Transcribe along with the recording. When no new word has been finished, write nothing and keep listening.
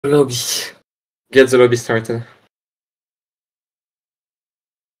Lobby. Get the lobby started.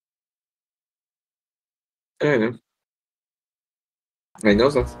 I know. I know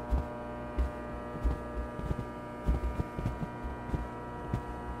that.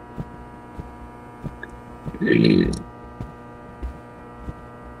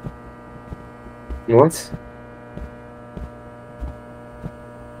 What?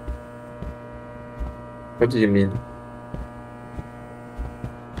 What do you mean?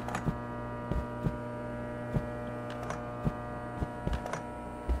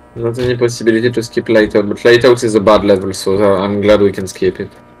 Not any possibility to skip Lightout, but Lightout is a bad level, so I'm glad we can skip it.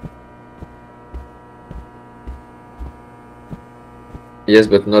 Yes,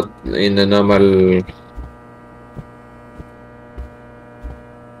 but not in a normal...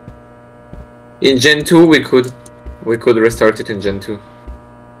 In Gen 2 we could restart it in Gen 2.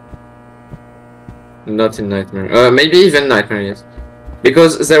 Not in Nightmare. Maybe even Nightmare, yes.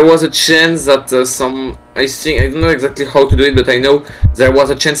 Because there was a chance that I don't know exactly how to do it, but I know there was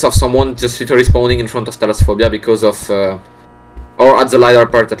a chance of someone just literally spawning in front of Thalassophobia because of... or at the LiDAR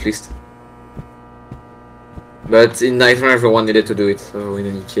part at least. But in Nightmare everyone needed to do it, so in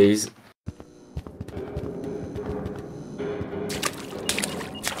any case...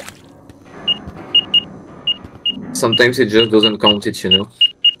 Sometimes it just doesn't count it, you know.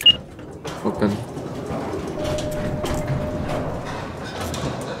 Open.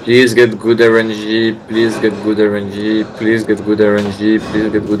 Please get good RNG, please get good RNG, please get good RNG,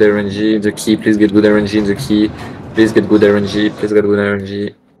 please get good RNG in the key, please get good RNG in the key, please get good RNG, please get good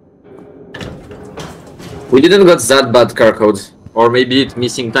RNG. We didn't got that bad car code. Or maybe it's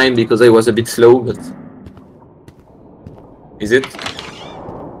missing time because I was a bit slow, but... Is it?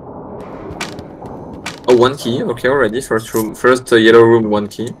 Oh, one key, okay already, first room, first yellow room, one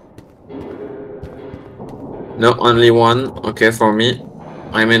key. No, only one, okay for me.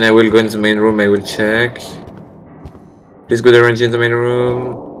 I mean, I will go in the main room, I will check. Please go RNG in the main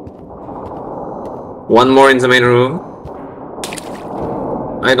room. One more in the main room.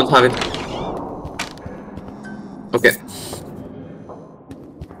 I don't have it. Okay.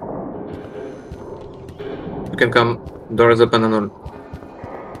 You can come. Door is open and all.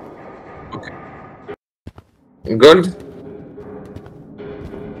 Okay. Gold?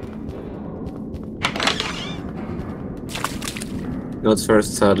 Not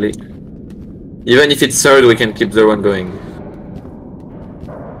first, sadly. Even if it's third, we can keep the one going.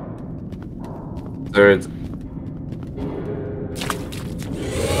 Third.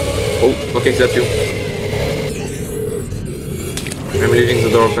 Oh, okay, that's you. I'm leaving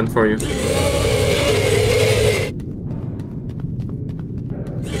the door open for you.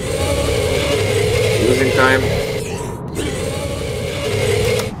 Losing time.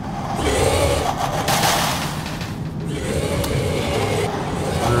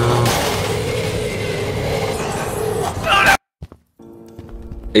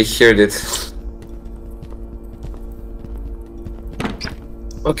 I heard it.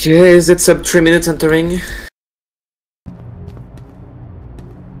 Okay, is it sub 3 minutes entering?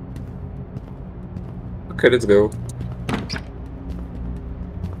 Okay, let's go.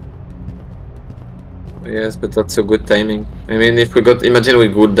 Yes, but that's a good timing. I mean, if we got... Imagine we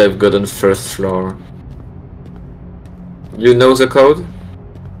would have gotten first floor. You know the code?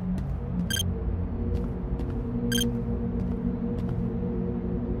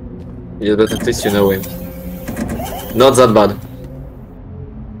 Yeah, but at least you know him. Not that bad.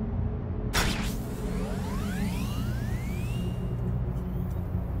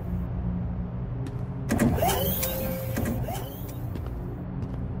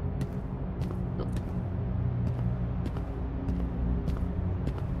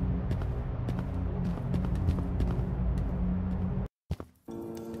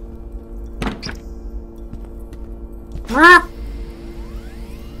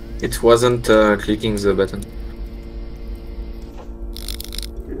 It wasn't clicking the button.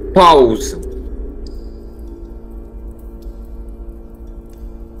 Pause!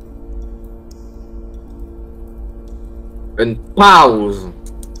 And pause!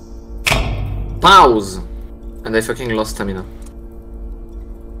 Pause! And I fucking lost stamina.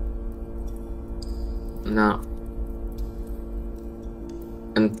 No.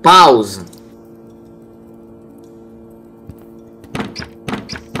 And pause!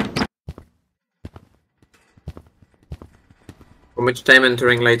 How much time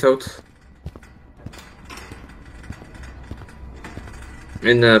entering Lightout?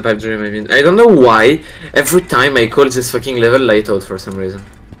 In Pipe Dream, I mean. I don't know why every time I call this fucking level Lightout for some reason.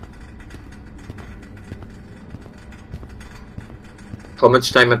 How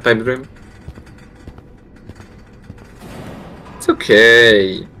much time at Pipe Dream? It's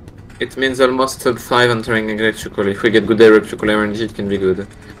okay. It means almost sub 5 entering electrical. If we get good electrical RNG, it can be good.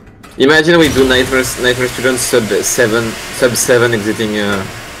 Imagine we do nightmare student sub 7 exiting.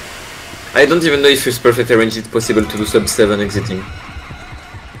 I don't even know if with perfect RNG it's possible to do sub 7 exiting.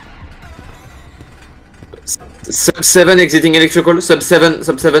 Sub 7 exiting electrical, sub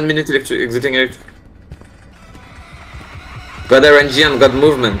 7 minute exiting electrical. God RNG and God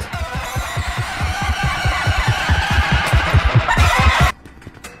movement.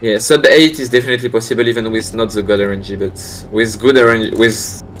 Yeah, sub 8 is definitely possible even with not the God RNG, but with good RNG,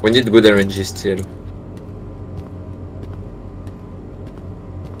 we need good RNG still.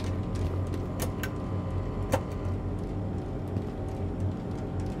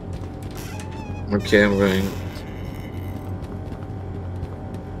 Okay, I'm going.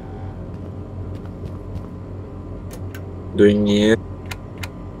 Doing it.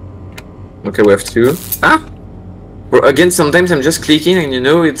 Okay, we have 2. Ah! Well, again, sometimes I'm just clicking and you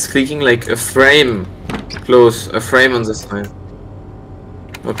know it's clicking like a frame close, a frame on the side.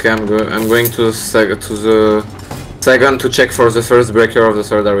 Okay, I'm going to the second to check for the first breaker of the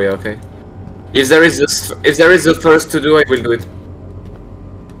third area. Okay. If there is the first to do, I will do it.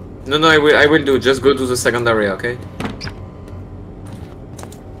 No, I will do. Just go to the second area. Okay.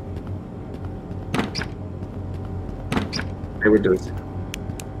 I will do it.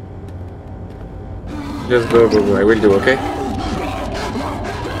 Just go. I will do, okay?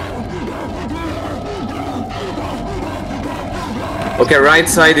 Okay, right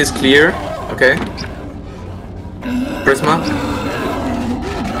side is clear. Okay. Prisma.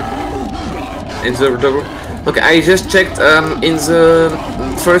 In the double. Okay, I just checked. In the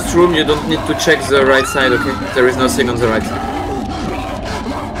first room, you don't need to check the right side, okay? There is nothing on the right side.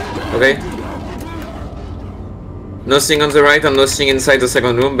 Okay? Nothing on the right and nothing inside the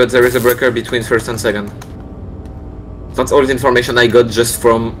second room, but there is a breaker between first and second. That's all the information I got just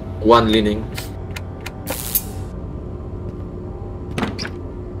from one leaning.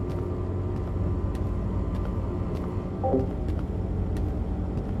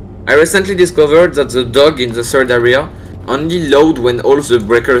 I recently discovered that the dog in the third area only load when all the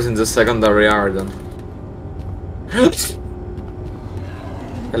breakers in the second area are done.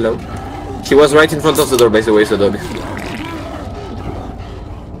 Hello? He was right in front of the door, by the way, the dog.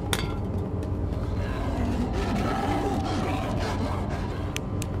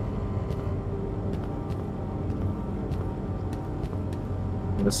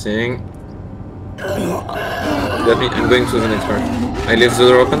 Nothing. I'm going to the next part. I leave the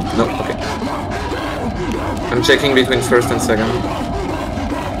door open? No, okay. I'm checking between first and second.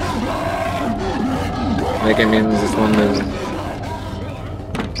 Like, I mean, this one is...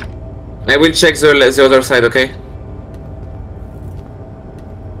 I will check the other side, okay?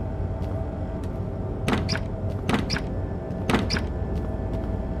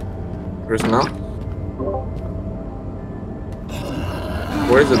 Where's now?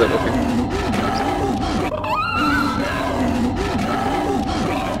 Where is the dog? Okay.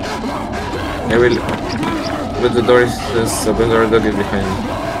 I will... But the door is... the other dog is behind me.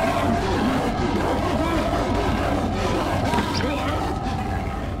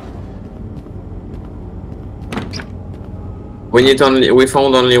 We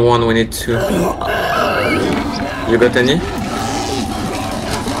found only one, we need 2. You got any?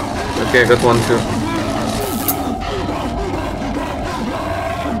 Okay, I got 1 too.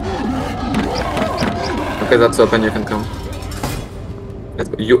 Okay, that's open, you can come. Let's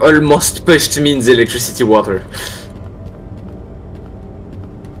go. You almost pushed me in the electricity water.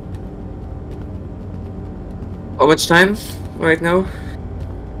 How much time right now?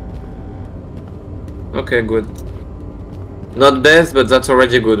 Okay, good. Not best, but that's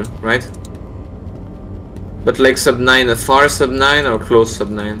already good, right? But like sub 9, a far sub 9 or close sub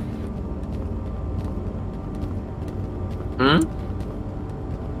 9? Hmm?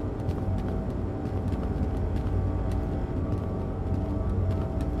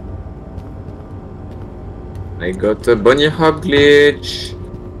 I got a bunny hop glitch.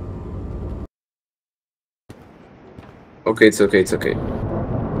 Okay, it's okay, it's okay.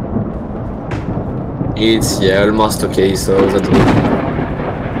 It's, yeah, almost okay, so that's good.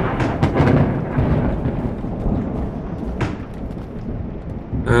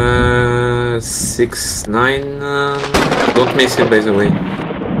 6, 9... don't miss it, by the way.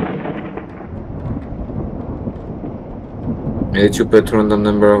 I let you put random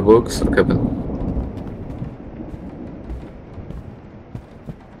number of books. Okay, but...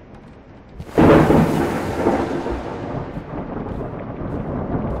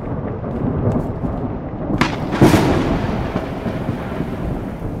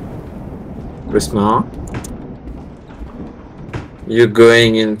 prisma. You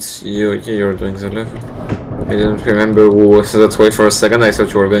going into you're doing the level. I didn't remember who was that way for a second. I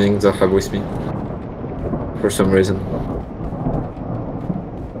thought you were going the hub with me. For some reason.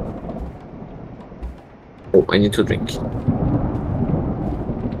 Oh, I need to drink.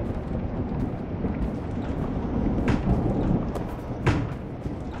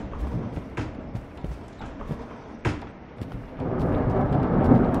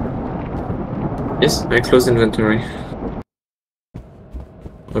 Yes, I closed inventory.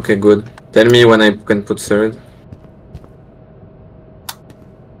 Okay, good. Tell me when I can put third.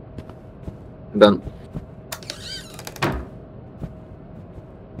 Done.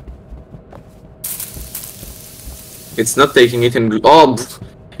 It's not taking it in oh,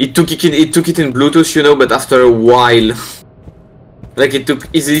 it took it in Bluetooth, you know, but after a while. Like it took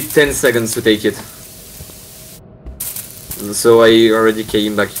easily 10 seconds to take it. So I already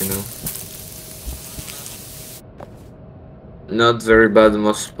came back, you know. Not very bad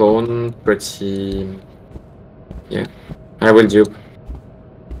mouse spawn, pretty... Yeah, I will dupe.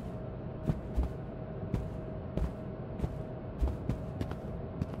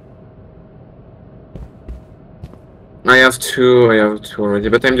 I have two already,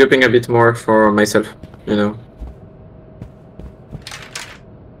 but I'm duping a bit more for myself, you know.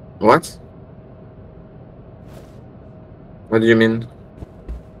 What? What do you mean?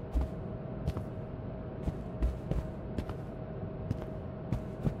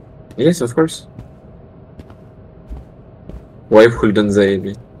 Yes, of course. Why wouldn't they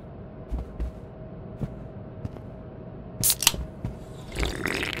be?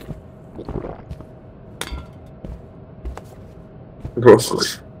 Bro,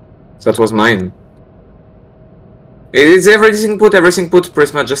 that was mine. It's everything put,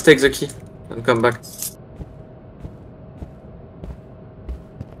 Prisma, just take the key and come back.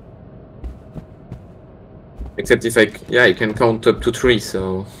 Except if I can count up to 3,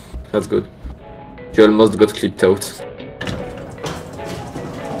 so that's good. You almost got clipped out.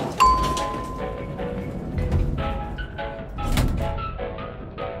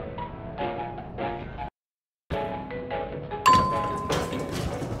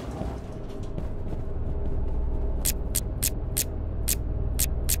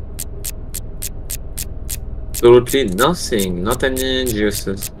 Absolutely nothing, not any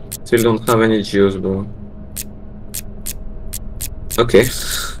juices. Still don't have any juice, bro. Okay.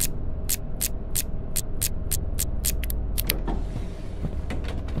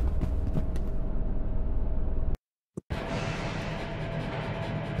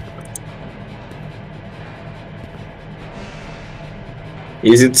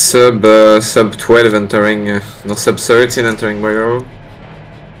 Is it sub 12 entering, no, sub 13 entering boiler room?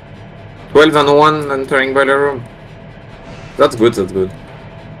 12 and 1 entering boiler room. That's good, that's good.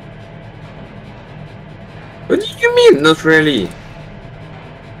 What do you mean? Not really.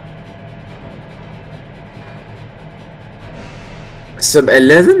 Sub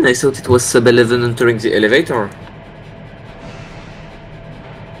 11? I thought it was sub 11 entering the elevator.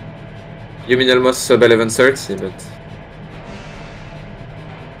 You mean almost sub 11:30, but...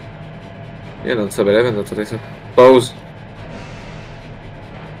 Yeah, not sub 11, that's what I said. Pause.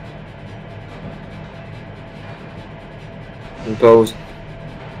 And pause.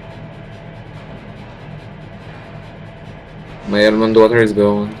 My almond water is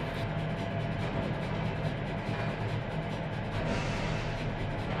gone.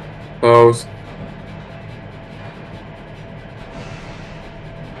 Pause.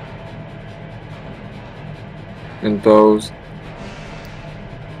 And pause.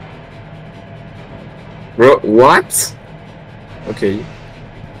 Bro, what? Okay.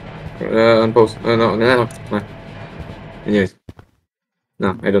 Unpause. No. Anyways.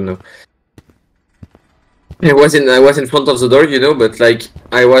 No, I don't know. I was in front of the door, you know, but like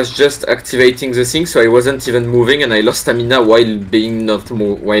I was just activating the thing, so I wasn't even moving, and I lost stamina while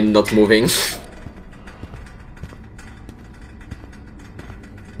not moving.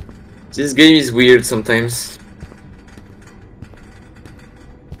 This game is weird sometimes.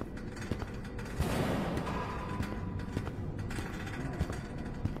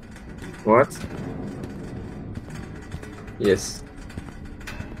 What? Yes.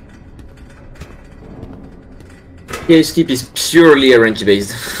 Yeah, skip is purely RNG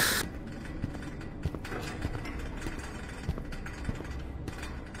based.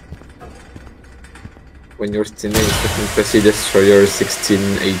 When your teammate is fucking Pressy Destroyer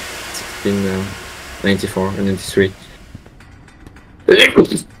 94 and 93.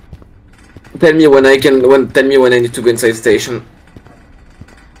 Tell me when I need to go inside station.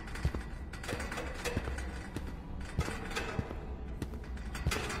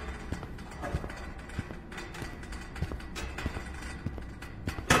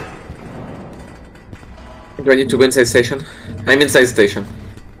 Do I need to go inside station? I'm inside station.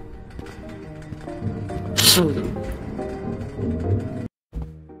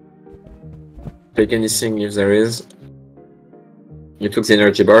 Take anything if there is. You took the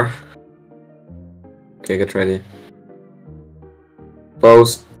energy bar. Okay, get ready.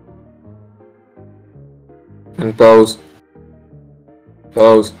 Pause. And pause.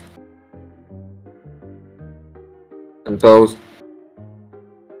 Pause. And pause.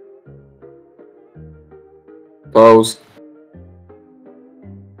 Pause.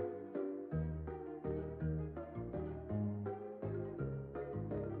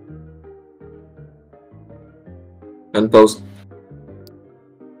 And pause.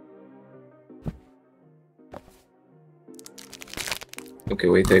 Okay,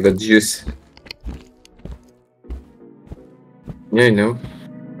 wait, I got juice. Yeah, I know.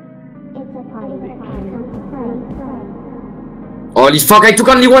 Holy fuck, I took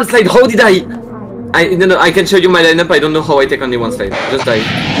only one slide, how did I? No, I can show you my lineup, I don't know how I take only one slide. Just die.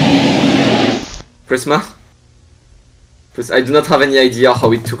 Prisma? I do not have any idea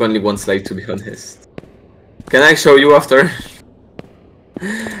how it took only one slide, to be honest. Can I show you after?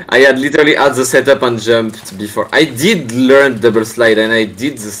 I had literally had the setup and jumped before. I did learn double slide and I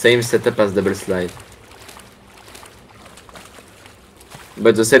did the same setup as double slide.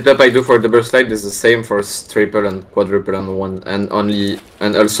 But the setup I do for double slide is the same for triple and quadruple and one and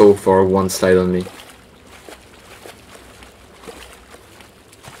also for one slide only.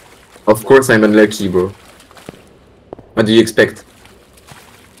 Of course I'm unlucky, bro. What do you expect?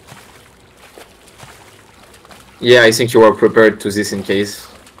 Yeah, I think you are prepared to this in case.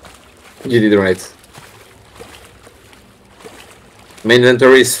 You did right. My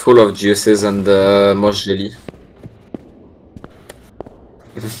inventory is full of juices and moss jelly.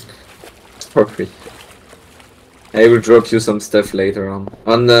 For free. I will drop you some stuff later on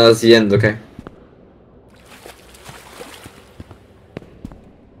the end, okay?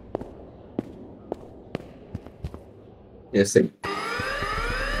 Yes, sir.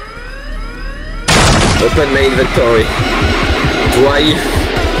 Open my inventory. Do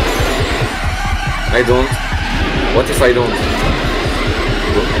I don't. What if I don't?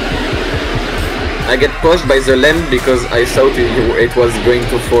 I get pushed by the lamp because I thought it was going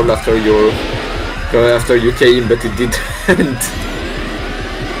to fall after you came, but it didn't.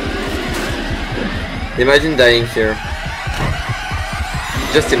 Imagine dying here.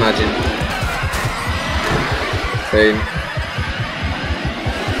 Just imagine. Same.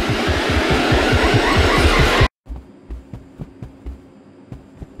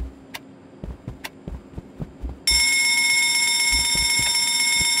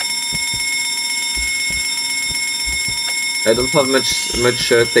 I don't have much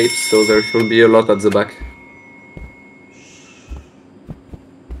tape, so there should be a lot at the back.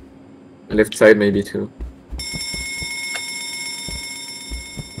 Left side maybe too.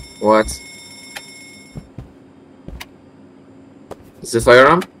 What? Is the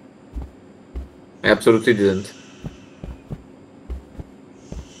firearm? I absolutely didn't.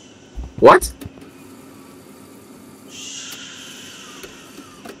 What?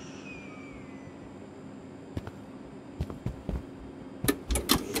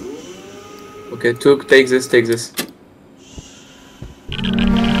 Okay, take this.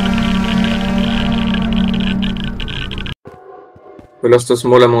 We lost a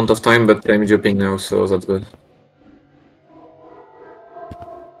small amount of time, but I'm jumping now, so that's good.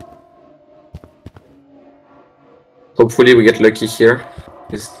 Hopefully we get lucky here.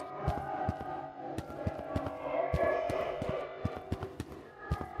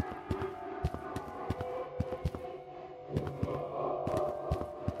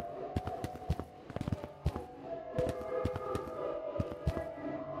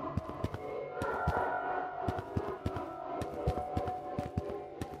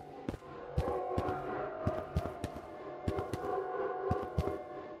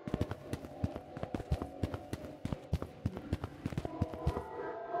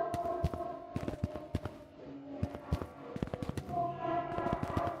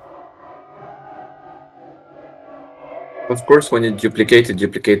 Of course, when you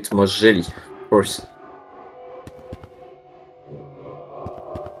duplicate more jelly. Of course.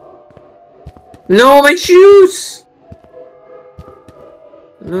 No, my shoes!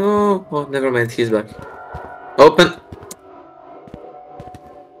 No. Oh, never mind. He's back. Open.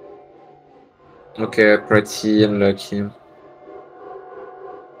 Okay, pretty unlucky.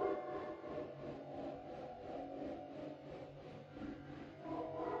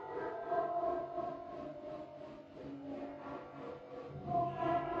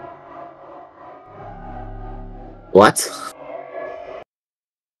 What?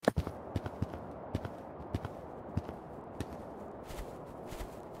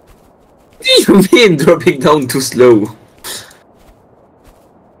 you mean dropping down too slow?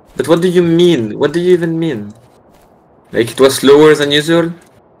 But what do you mean? What do you even mean? Like it was slower than usual?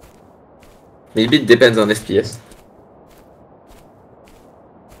 Maybe it depends on FPS.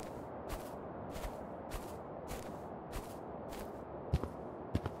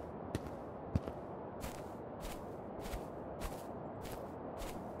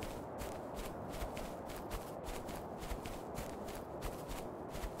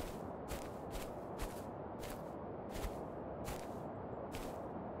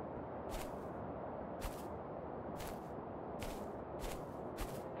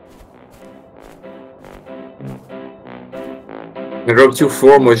 I dropped you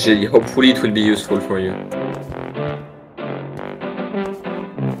 4 Mojeli. Hopefully it will be useful for you.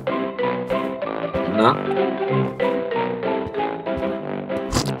 Nah?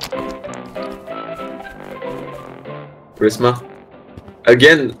 Prisma?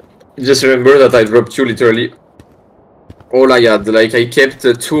 Again, just remember that I dropped you literally all I had. Like I kept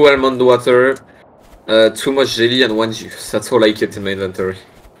 2 almond water, 2 much jelly and 1 juice. That's all I kept in my inventory.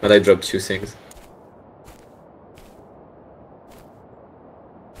 But I dropped 2 things.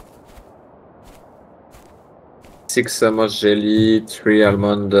 Six much jelly, 3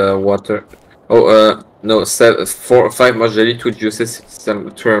 almond water. Oh, no, 5 much jelly, 2 juices,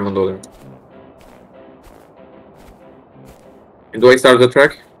 3 almond water. Do I start the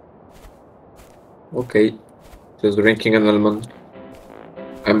track? Okay. Just drinking an almond.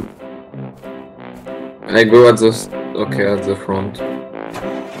 I go at the... Okay, at the front.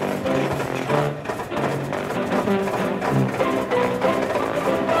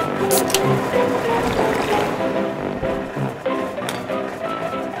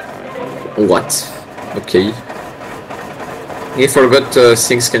 What? Okay. I forgot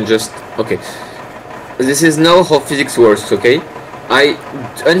things can just... Okay. This is now how physics works, okay? I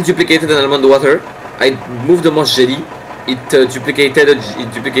unduplicated an almond water. I moved the moss jelly. It duplicated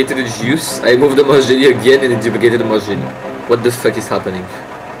the juice. I moved the moss jelly again and it duplicated the moss jelly. What the fuck is happening?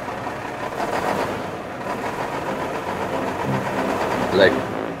 Like...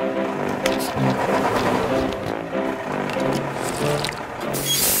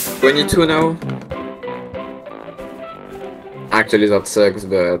 22 now? Actually that sucks,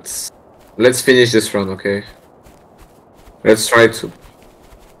 but... Let's finish this run, okay? Let's try to...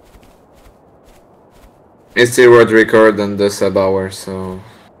 It's still worth record on the sub hour, so...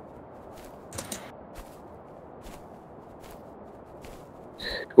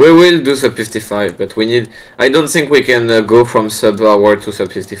 We will do sub 55, but we need... I don't think we can go from sub hour to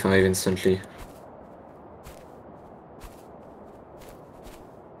sub 55 instantly.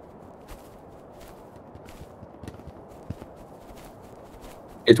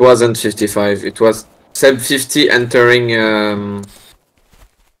 It wasn't 55, it was sub 50 entering...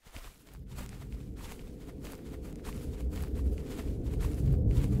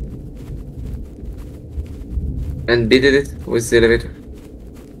 And B did it with the elevator.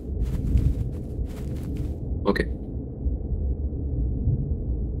 Okay.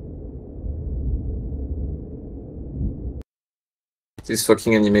 This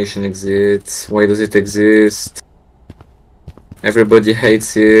fucking animation exists. Why does it exist? Everybody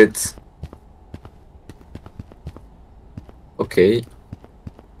hates it. Okay.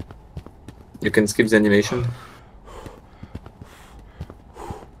 You can skip the animation.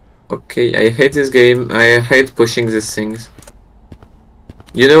 Okay, I hate this game. I hate pushing these things.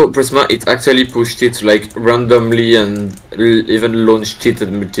 You know, Prisma, it actually pushed it like randomly and even launched it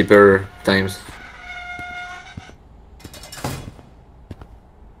multiple times.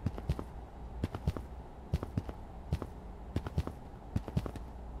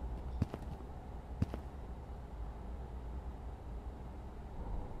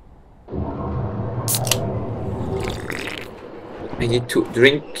 I need to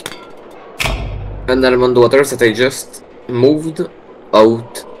drink an almond water that I just moved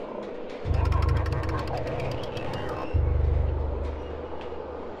out.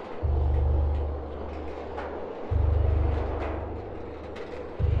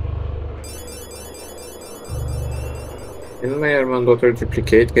 Can my almond water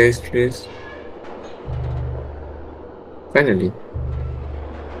duplicate, guys, please? Finally.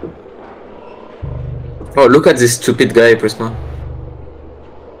 Oh, look at this stupid guy, Prisma.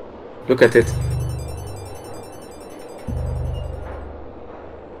 Look at it.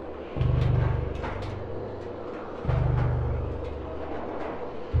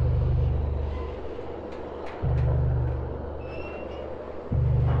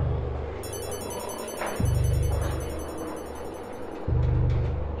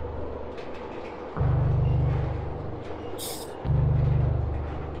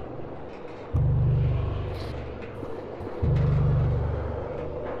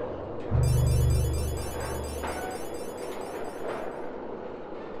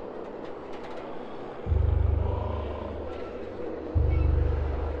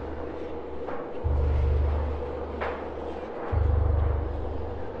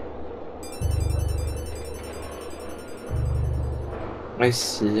 I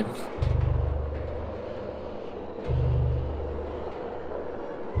see.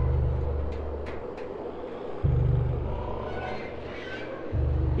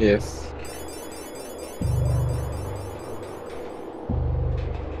 Yes.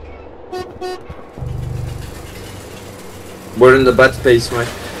 We're in the bad space, right?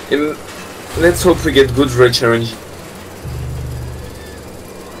 Let's hope we get good rage RNG.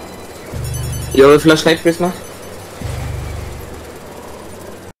 You have a flashlight, Prisma?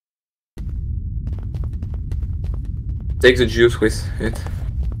 Take the juice with it.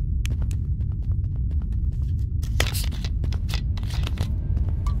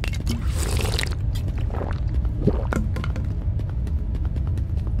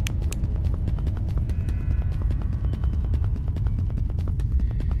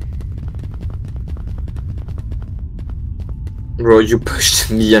 Bro, you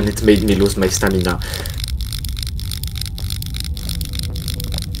pushed me and it made me lose my stamina.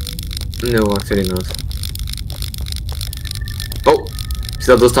 No, actually not. Oh! Is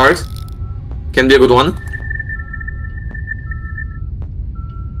that the start? Can be a good one.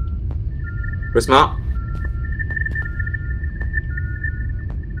 Prisma?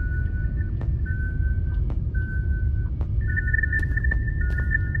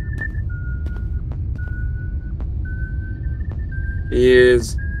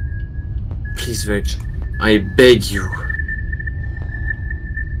 Is... Please, Veg. I beg you.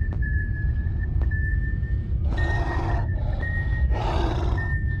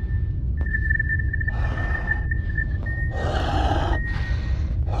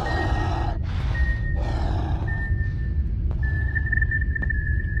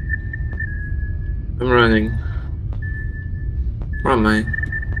 I'm running. Where am I?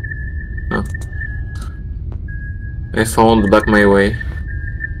 Oh. I found back my way.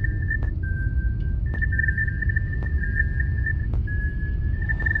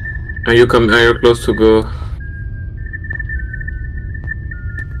 Are you close to go?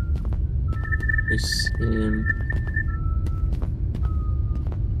 I see him.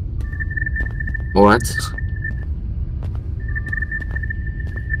 What?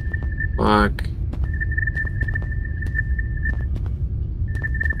 Fuck.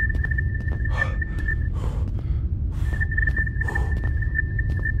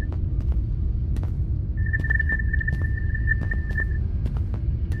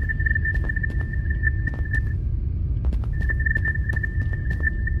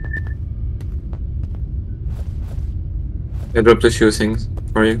 I dropped a few things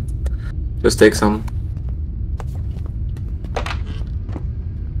for you. Just take some.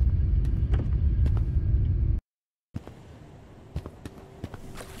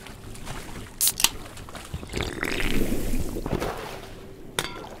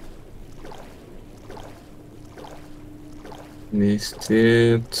 Missed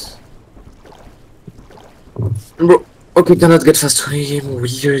it. Bro, okay, cannot get fast game,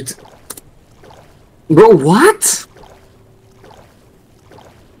 weird. Bro, what?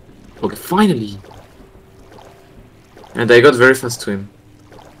 Okay, finally. And I got very fast to him.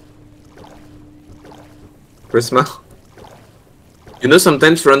 Prisma. You know,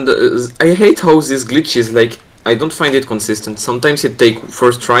 sometimes I hate how this glitch is, like, I don't find it consistent. Sometimes it take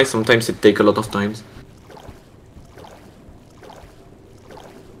first try, sometimes it take a lot of times.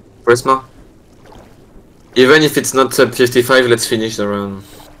 Prisma. Even if it's not sub 55, let's finish the run.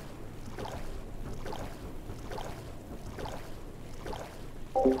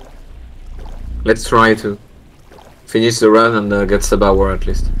 Let's try to finish the run and get sub hour at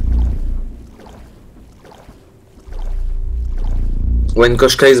least. When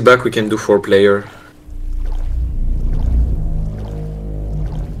Koshka is back, we can do 4-player.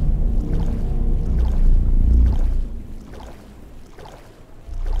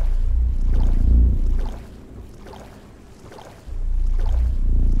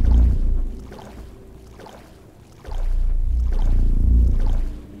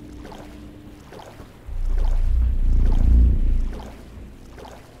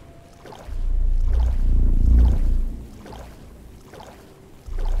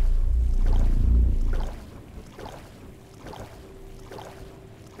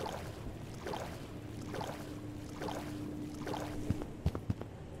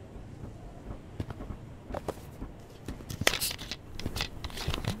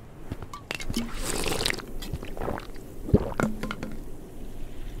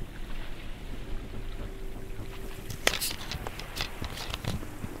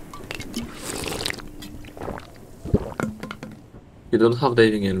 You don't have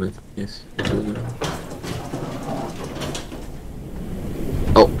diving helmet. Yes.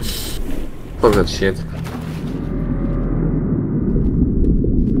 Oh. Fuck that shit.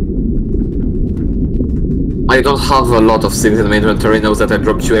 I don't have a lot of things in my inventory now that I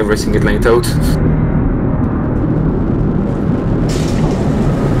dropped you everything it laid out.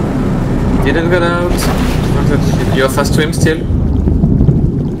 Didn't get out. You're fast swim still?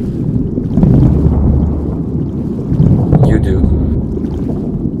 You do.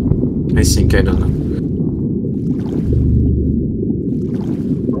 I think, I don't know.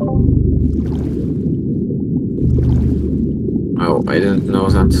 Oh, I didn't know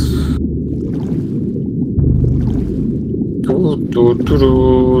that.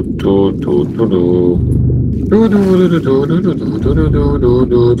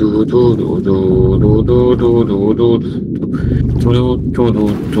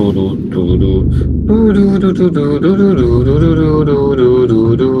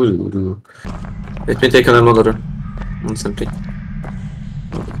 Let me take another one simply.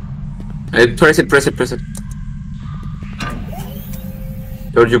 Press it, press it, press it.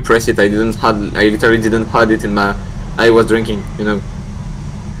 Told you press it. I literally didn't had it in my. I was drinking, you know.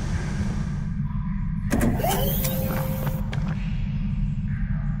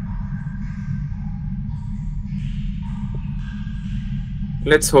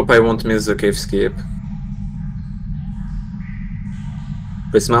 Let's hope I won't miss the cave skip.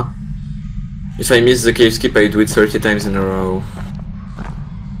 Prisma? If I miss the cave skip, I do it 30 times in a row.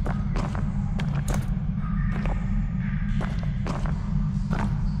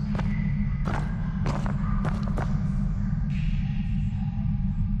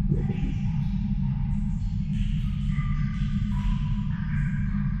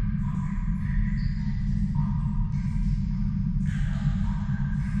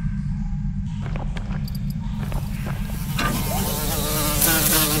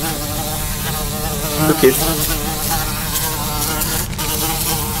 Okay.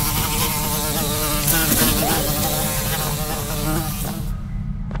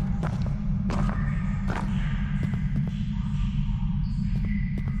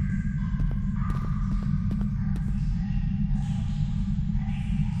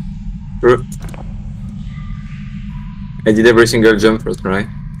 True. I did every single jump first, right?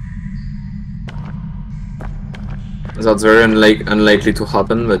 That's very unlikely to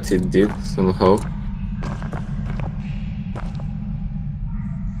happen, but it did somehow.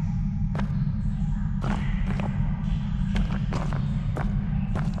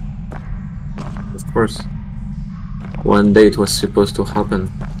 Of course. One day it was supposed to happen.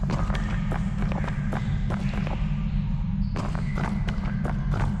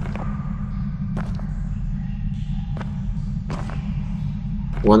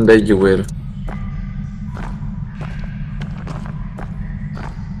 One day you will.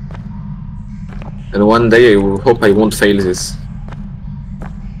 And one day I will hope I won't fail this.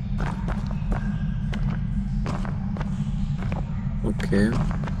 Okay.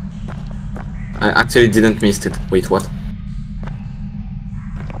 I actually didn't miss it. Wait, what?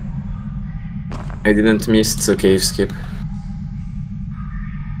 I didn't miss the cave skip.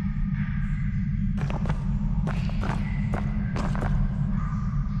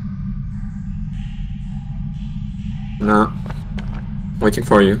 No. Waiting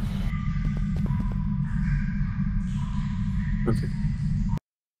for you. Okay.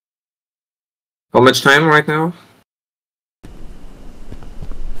 How much time right now?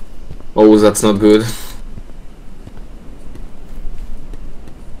 Oh, that's not good.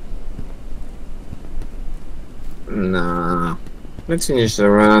 Nah. Let's finish the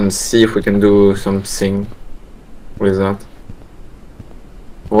run and see if we can do something with that.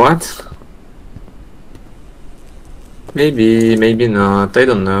 What? Maybe, maybe not. I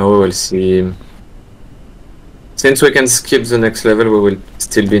don't know. We'll see. Since we can skip the next level, we will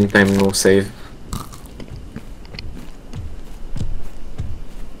still be in time no save.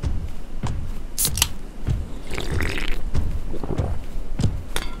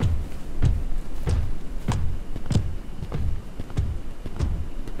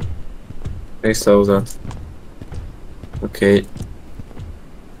 I saw that. Okay.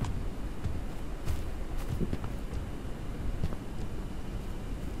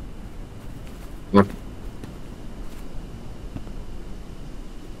 What?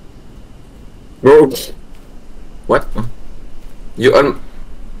 Bro. What? You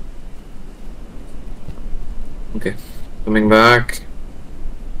Okay. Coming back.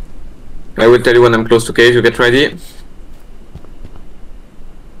 I will tell you when I'm close to cave, you get ready.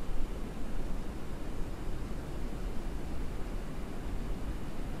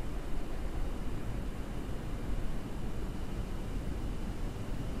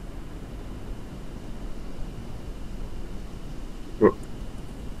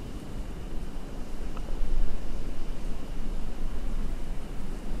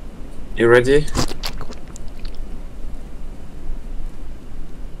 You ready?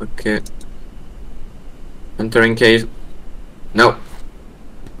 Okay. Entering cave. No.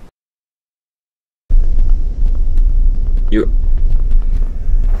 You...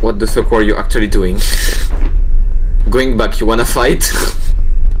 What the fuck are you actually doing? Going back, you wanna fight?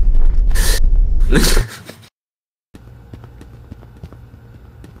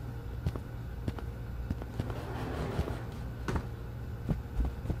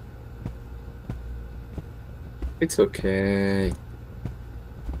 It's okay.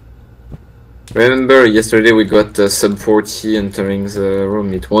 Remember, yesterday we got sub 40 entering the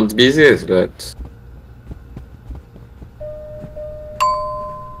room. It won't be this, but...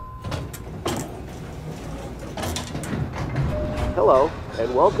 Hello,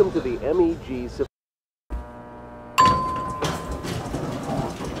 and welcome to the MEG.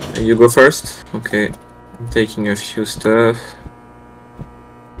 You go first? Okay. I'm taking a few stuff.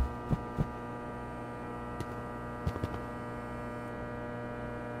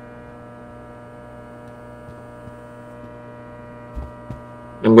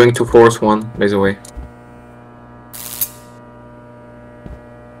 I'm going to force one, by the way.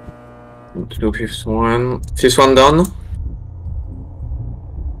 Do fifth one. Fifth one down.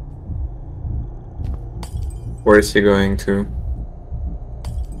 Where is he going to?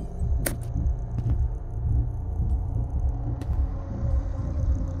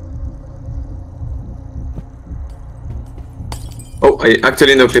 Oh, I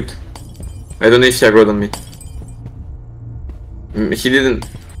actually no clipped. I don't know if he aggroed on me. He didn't.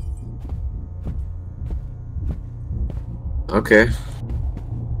 Okay.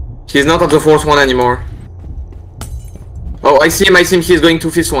 He's not at the fourth one anymore. Oh, I see him, he's going to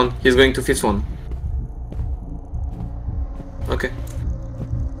fifth one. He's going to fifth one. Okay.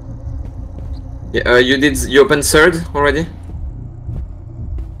 Yeah, you opened third already?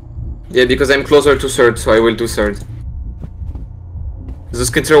 Yeah, because I'm closer to third, so I will do third. The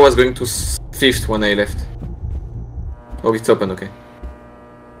skinter was going to fifth when I left. Oh, it's open, okay.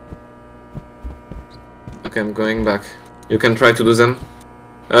 Okay, I'm going back. You can try to do them.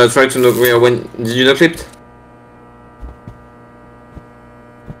 Try to know when... Did you know clipped?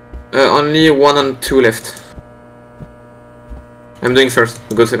 Only 1 and 2 left. I'm doing first.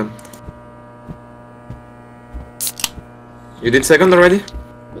 Go second. You did second already?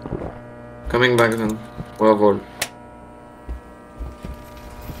 Coming back then. Well.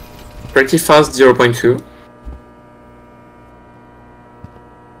 Pretty fast, 0.2.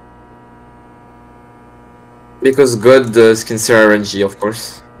 Because God can see RNG, of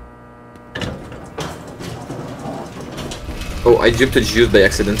course. Oh, I duped a juice by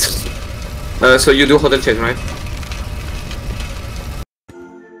accident. So you do hotel chain, right?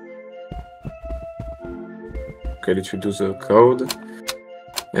 Okay, let's do the code.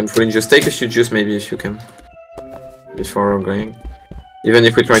 And just take a few juice maybe if you can. Before going. Even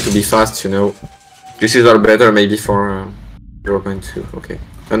if we try to be fast, you know. Juices are better maybe for 0.2, okay.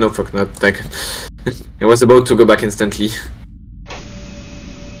 Oh no, fuck, not tech. I was about to go back instantly.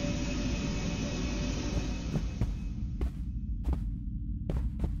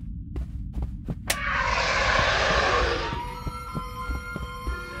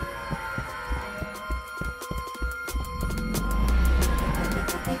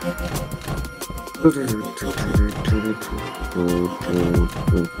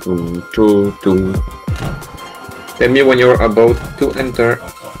 Tell me when you're about to enter.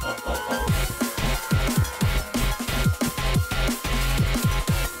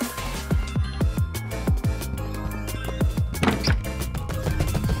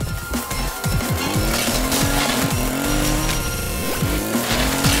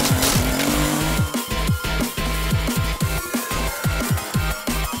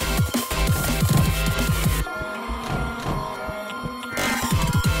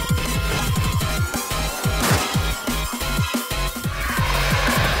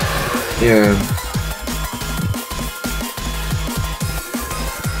 Yeah.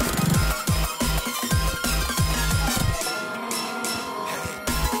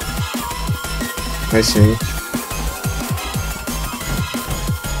 I see.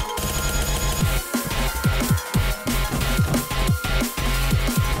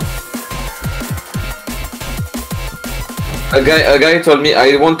 A guy told me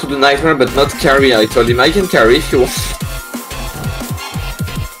I want to do nightmare but not carry. I told him I can carry if you want.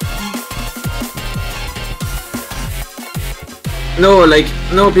 No,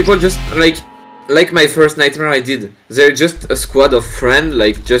 no, people just, like my first nightmare I did. They're just a squad of friends,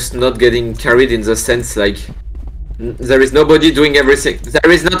 just not getting carried in the sense, there is nobody doing everything.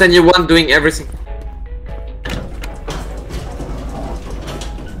 There is not anyone doing everything.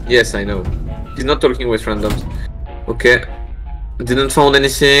 Yes, I know. He's not talking with randoms. Okay. Didn't found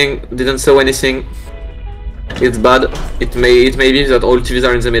anything. Didn't saw anything. It's bad. It may be that all TVs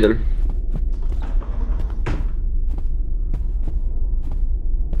are in the middle.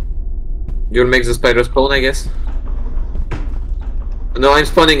 You'll make the spider spawn, I guess. No, I'm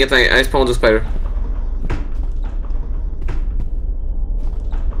spawning it. I spawned the spider.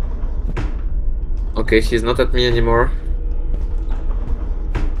 Okay, he's not at me anymore.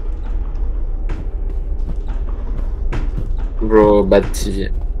 Bro, bad TV.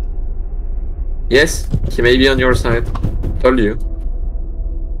 Yes, he may be on your side. Told you.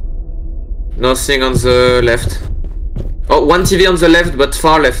 Nothing on the left. Oh, one TV on the left, but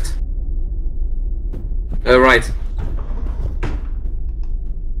far left. Right.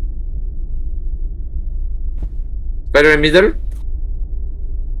 Spider in middle.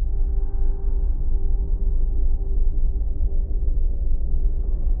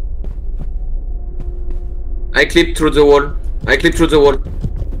 I clipped through the wall. I clipped through the wall.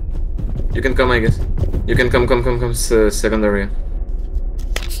 You can come, I guess. You can come, second area.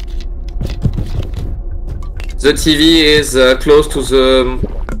 The TV is close to the...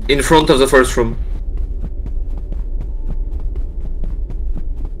 in front of the first room.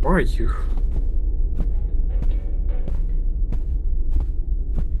 Where are you?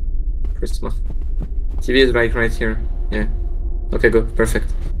 Prisma. TV is right here. Yeah. Okay, go.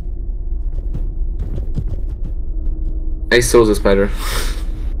 Perfect. I saw the spider.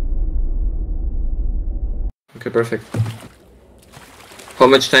 Okay, perfect. How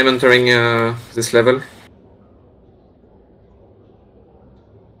much time entering this level?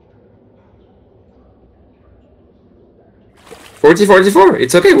 $44.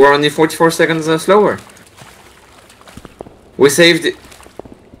 It's okay, we're only 44 seconds slower. We saved it.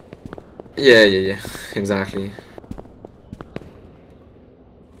 Yeah, exactly.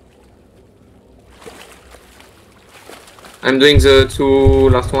 I'm doing the two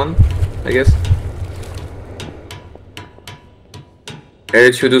last one, I guess. I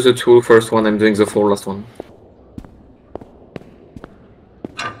let you do the two first one, I'm doing the four last one.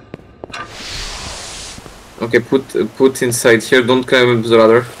 Okay, put inside here, don't climb up the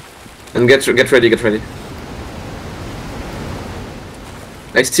ladder. And get ready.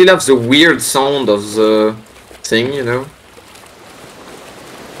 I still have the weird sound of the thing, you know?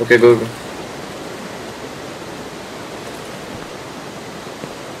 Okay, go.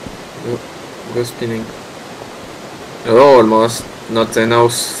 Go spinning. Oh, almost. Not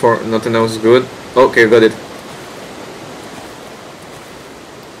enough good. Okay, got it.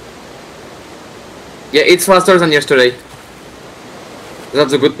 Yeah, it's faster than yesterday.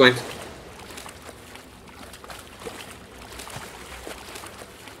 That's a good point.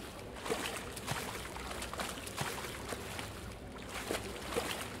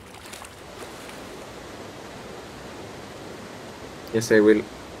 Yes, I will.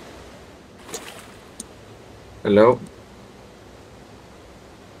 Hello?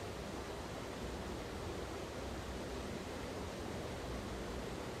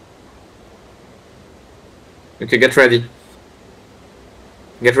 Okay, get ready.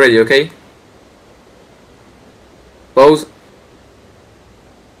 Get ready, okay? Pause.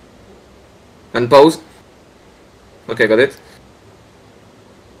 And pause. Okay, got it.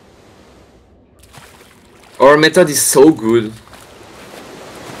 Our method is so good.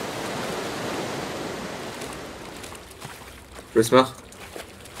 Prisma.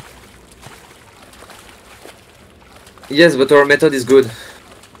 Yes, but our method is good.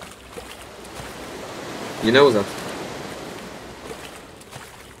 You know that.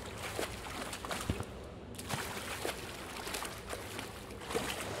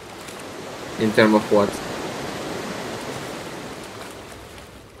 In terms of what?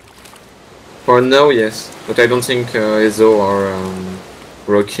 For now, yes. But I don't think Ezo or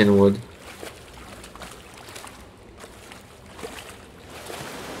Rockin would.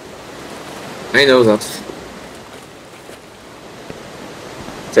 I know that.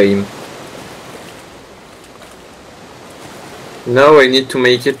 Same. Now I need to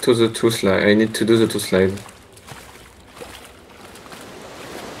make it to the two slide. I need to do the two slide.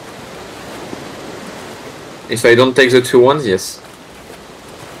 If I don't take the two ones, yes.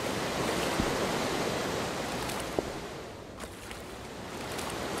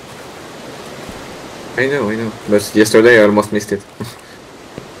 I know. But yesterday I almost missed it.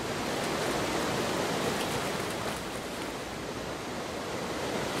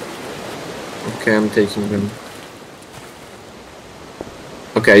 Okay, I'm taking them.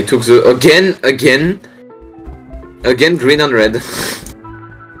 Okay, I took the again green and red.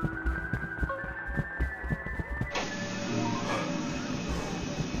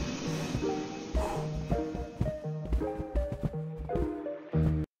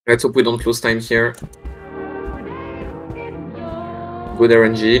 Let's hope we don't lose time here. Good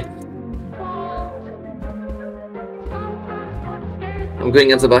RNG. I'm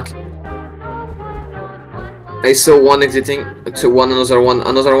going at the back. I saw one exiting, another one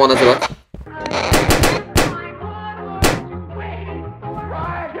at the back.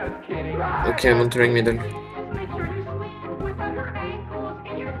 Okay, I'm entering middle.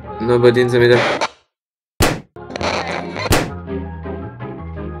 Nobody in the middle.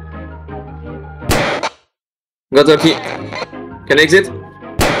 Got lucky. Can I exit?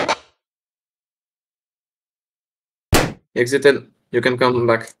 Exited. You can come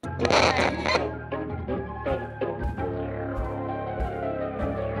back.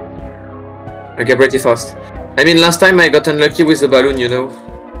 I get pretty fast. I mean, last time I got unlucky with the balloon, you know.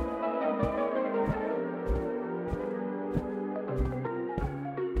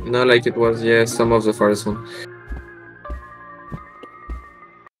 Not like it was, yeah, some of the farthest one.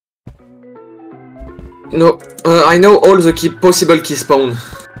 No, I know all the possible key spawn.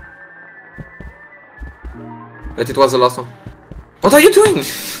 But it was the last one. What are you doing?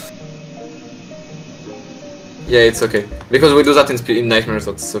 Yeah, it's okay. Because we do that in Nightmares,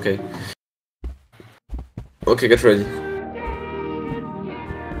 so it's okay. Okay, get ready.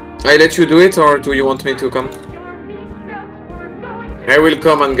 I let you do it, or do you want me to come? I will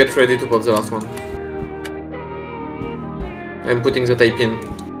come and get ready to pop the last one. I'm putting the tape in.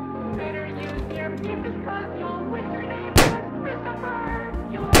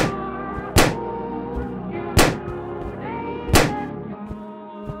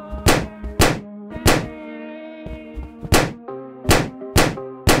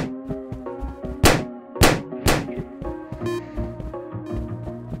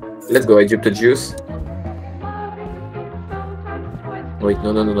 Let's go, I dipped the juice. Wait,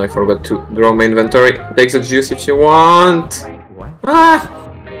 no, I forgot to draw my inventory. Take the juice if you want. What? Ah!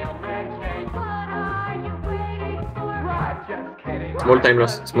 Small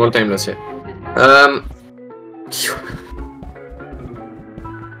time loss, yeah.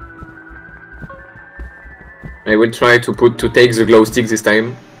 I will try to take the glow stick this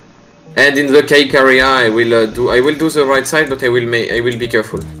time. And in the cake area, I will do the right side, but I will be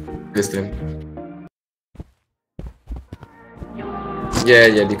careful this time.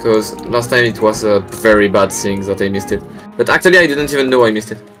 Yeah, because last time it was a very bad thing that I missed it. But actually, I didn't even know I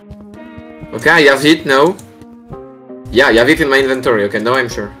missed it. Okay, I have it now. Yeah, I have it in my inventory. Okay, now I'm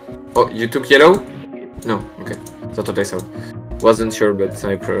sure. Oh, you took yellow? No. Okay, that's what I saw. Wasn't sure, but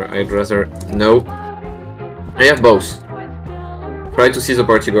I'd rather no. I have both. Try to see the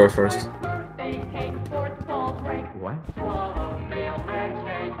party girl first. What?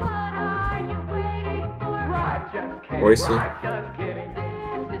 Where is he?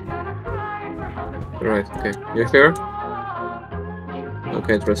 Right, okay. You here?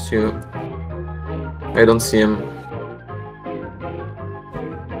 Okay, I trust you. I don't see him.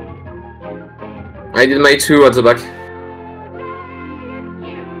 I did my 2 at the back.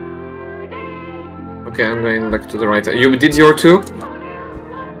 Okay, I'm going back to the right. You did your 2?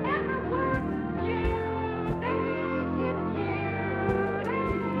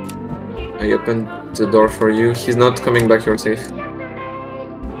 I opened the door for you. He's not coming back, you're safe.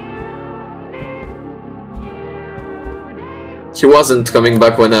 He wasn't coming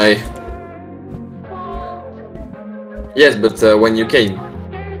back when I... Yes, but when you came.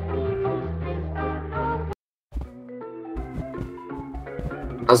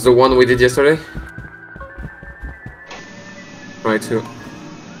 As the one we did yesterday? Right, too.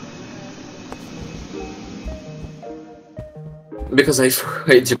 Because I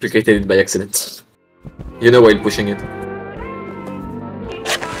duplicated it by accident. You know, while pushing it.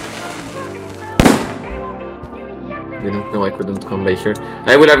 Didn't know I couldn't come by here.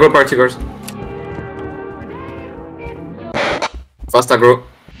 I will aggro party girls. Fast aggro.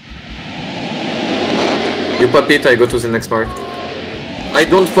 You pop it, I go to the next part. I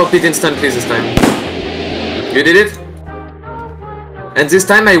don't pop it instantly this time. You did it? And this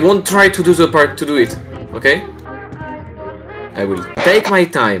time I won't try to do the part to do it. Okay? I will take my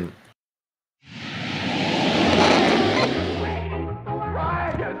time.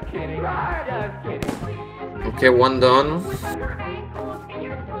 Okay, one done.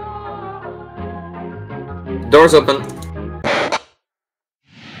 Doors open.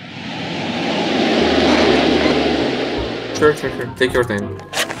 Sure. Take your time.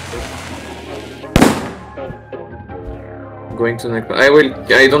 Going to the next.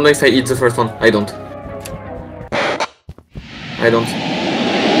 I don't know if I eat the first one. I don't.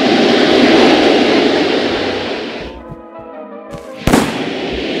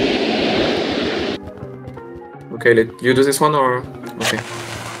 Okay, let you do this one or okay.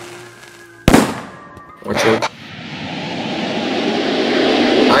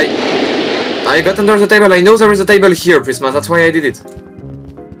 I got under the table. I know there is a table here, Prisma. That's why I did it.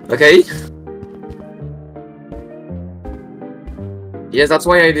 Okay? Yes, that's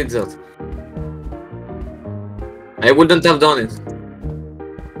why I did that. I wouldn't have done it.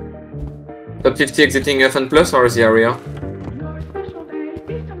 Top 50 exiting FN plus or the area?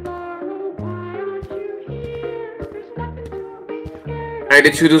 I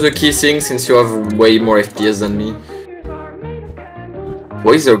let you do the key thing since you have way more FPS than me.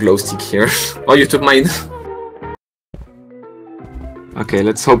 Why is there a glow stick here? Oh, you took mine. Okay,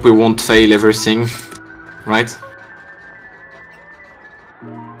 let's hope we won't fail everything, right?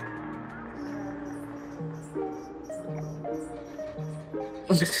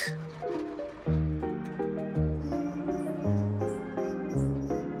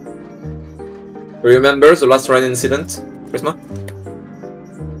 Remember the last run incident, Prisma?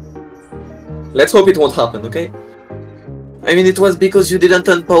 Let's hope it won't happen, okay? I mean, it was because you didn't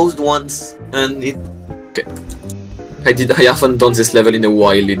unpause once, and it... Okay. I haven't done this level in a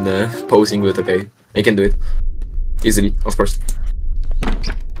while in pausing, but okay. I can do it. Easily, of course.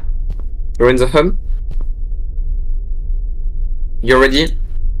 You're in the hub? You're ready?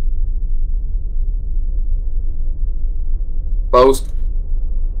 Pause.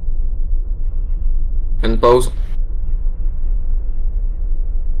 And pause.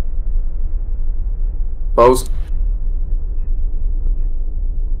 Pause.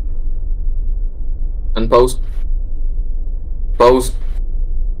 And pause. Pause.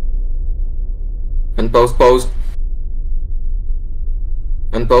 And pause, pause.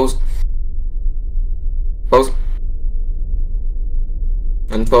 And pause. Pause.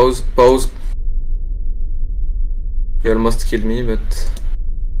 And pause, pause. You almost killed me, but...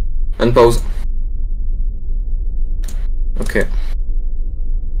 And pause. Okay.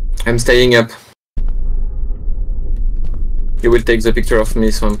 I'm staying up. You will take the picture of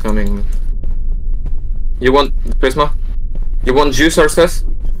me, so I'm coming. You want Prisma? You want juice or stuff?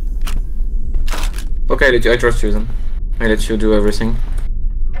 Okay, I trust you then. I let you do everything.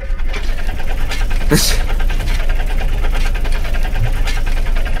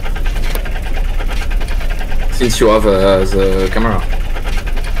 Since you have the camera.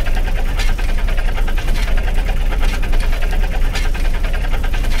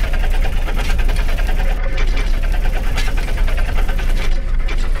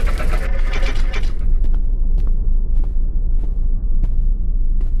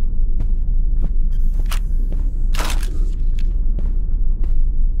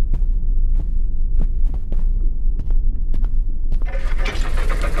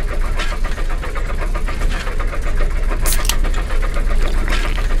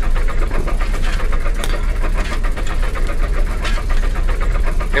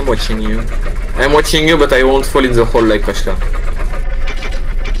 I'm watching you, but I won't fall in the hole like Pashka.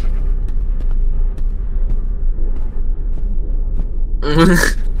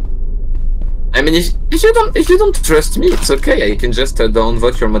 I mean, if you don't trust me, it's okay. I can just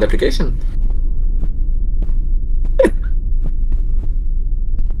downvote your mod application.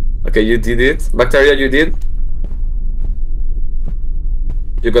 Okay, you did it. Bacteria, you did.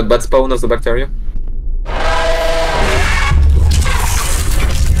 You got bad spawn of the bacteria.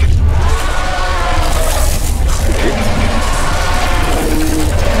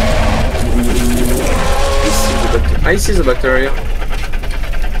 I see the bacteria.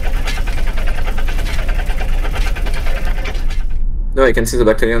 No, I can see the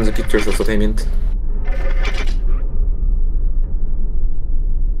bacteria in the pictures, that's what I meant.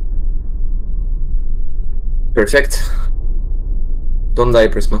 Perfect. Don't die,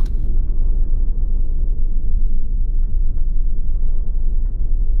 Prisma.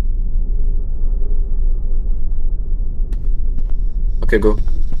 Okay, go.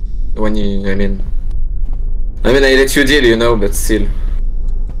 When you, I mean, I let you deal, you know, but still.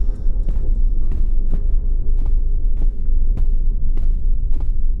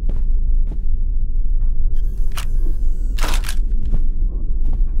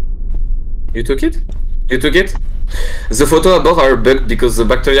 You took it? You took it? The photo above are bugged because the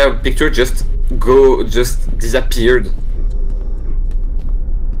bacteria picture just disappeared.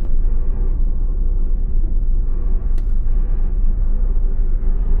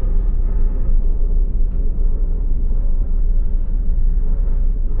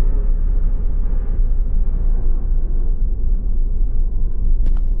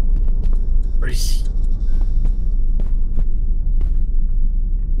 Where is he?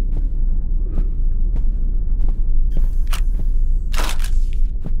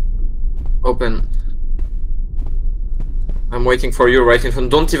 Open. I'm waiting for you right in front.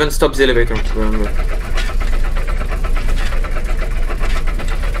 Don't even stop the elevator, remember.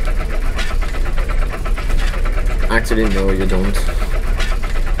 Actually, no, you don't.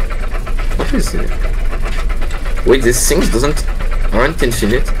 What is it? Wait, these things aren't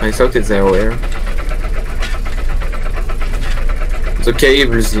infinite? I thought they were. The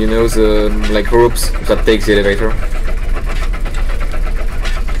cables, you know, the like ropes that take the elevator.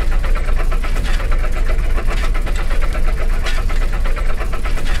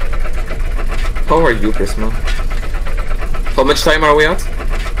 How are you, Prisma? How much time are we at?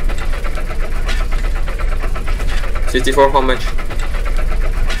 54, how much?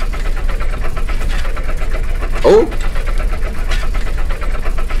 Oh!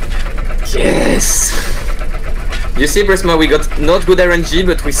 Yes! You see, Prisma, we got not good RNG,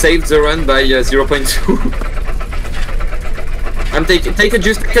 but we saved the run by 0.2. Take a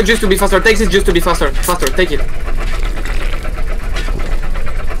juice to be faster, take this juice to be faster, take it.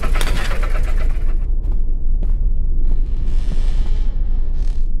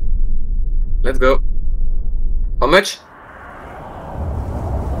 Let's go. How much?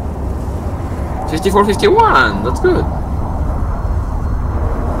 54, 51, that's good.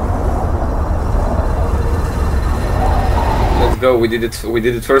 Let's go, we did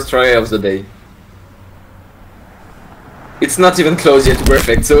it first try of the day. It's not even close yet to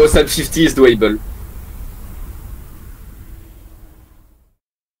perfect, so sub 50 is doable.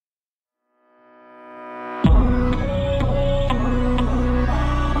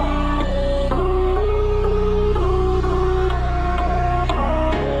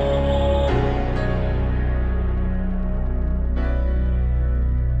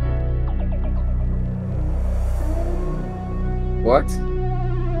 What?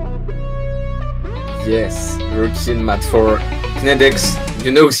 Yes, routine mat for Knedex.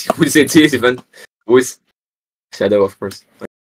 You know who it is even with Shadow, of course.